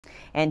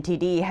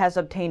NTD has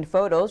obtained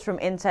photos from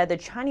inside the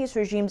Chinese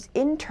regime's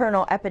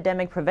internal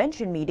epidemic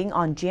prevention meeting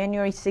on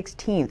January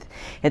 16th.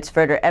 It's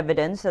further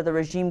evidence that the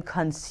regime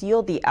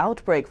concealed the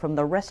outbreak from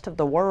the rest of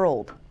the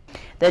world.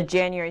 The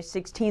January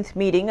 16th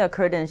meeting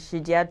occurred in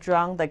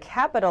Shijiazhuang, the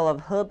capital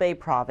of Hebei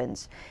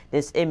province.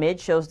 This image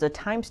shows the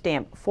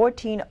timestamp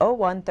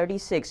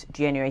 14:01:36,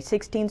 January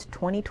 16,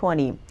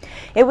 2020.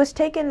 It was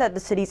taken at the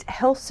city's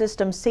health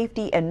system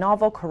safety and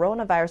novel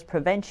coronavirus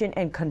prevention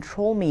and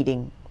control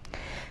meeting.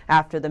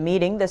 After the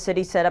meeting, the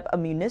city set up a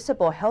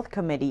municipal health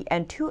committee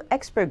and 2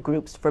 expert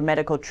groups for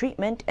medical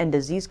treatment and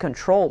disease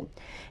control.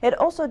 It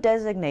also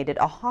designated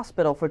a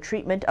hospital for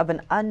treatment of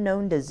an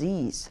unknown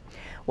disease.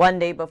 One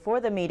day before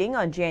the meeting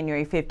on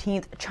January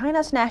 15th,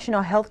 China's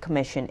National Health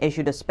Commission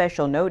issued a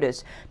special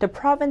notice to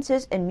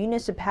provinces and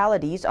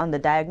municipalities on the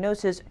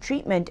diagnosis,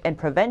 treatment, and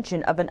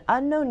prevention of an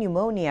unknown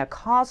pneumonia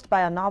caused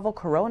by a novel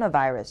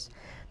coronavirus.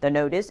 The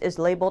notice is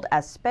labeled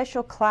as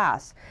Special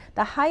Class,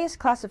 the highest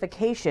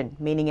classification,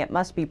 meaning it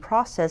must be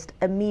processed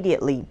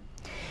immediately.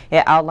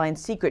 It outlines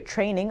secret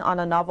training on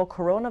a novel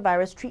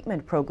coronavirus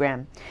treatment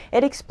program.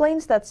 It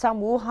explains that some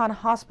Wuhan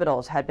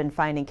hospitals had been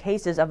finding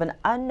cases of an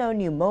unknown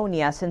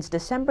pneumonia since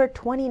December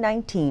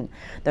 2019.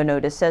 The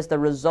notice says the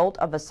result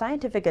of a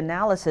scientific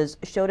analysis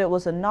showed it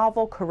was a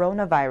novel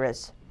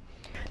coronavirus.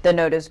 The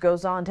notice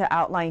goes on to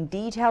outline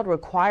detailed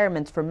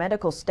requirements for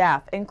medical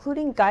staff,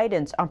 including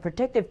guidance on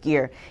protective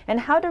gear and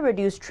how to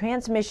reduce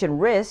transmission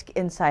risk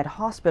inside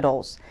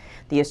hospitals.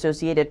 The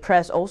Associated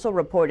Press also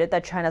reported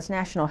that China's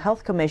National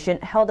Health Commission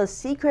held a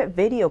secret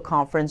video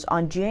conference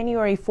on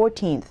January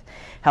 14th.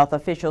 Health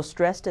officials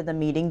stressed at the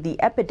meeting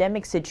the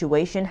epidemic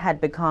situation had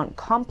become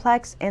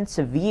complex and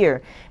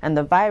severe, and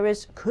the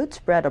virus could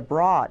spread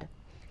abroad.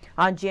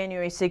 On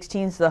January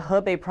 16th, the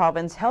Hebei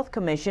Province Health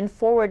Commission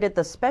forwarded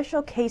the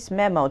special case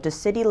memo to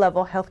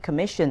city-level health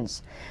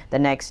commissions. The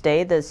next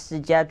day, the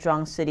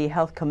Shijiazhuang City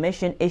Health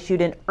Commission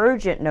issued an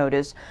urgent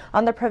notice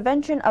on the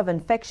prevention of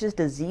infectious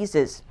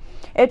diseases.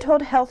 It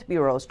told health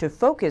bureaus to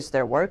focus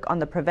their work on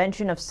the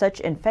prevention of such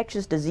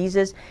infectious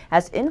diseases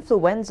as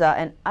influenza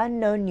and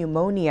unknown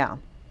pneumonia.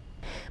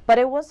 But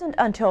it wasn't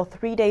until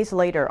 3 days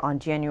later, on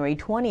January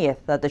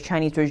 20th, that the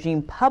Chinese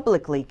regime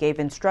publicly gave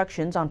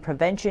instructions on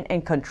prevention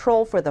and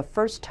control for the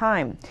first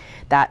time.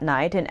 That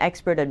night, an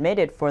expert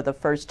admitted for the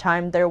first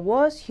time there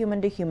was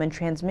human-to-human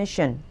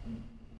transmission.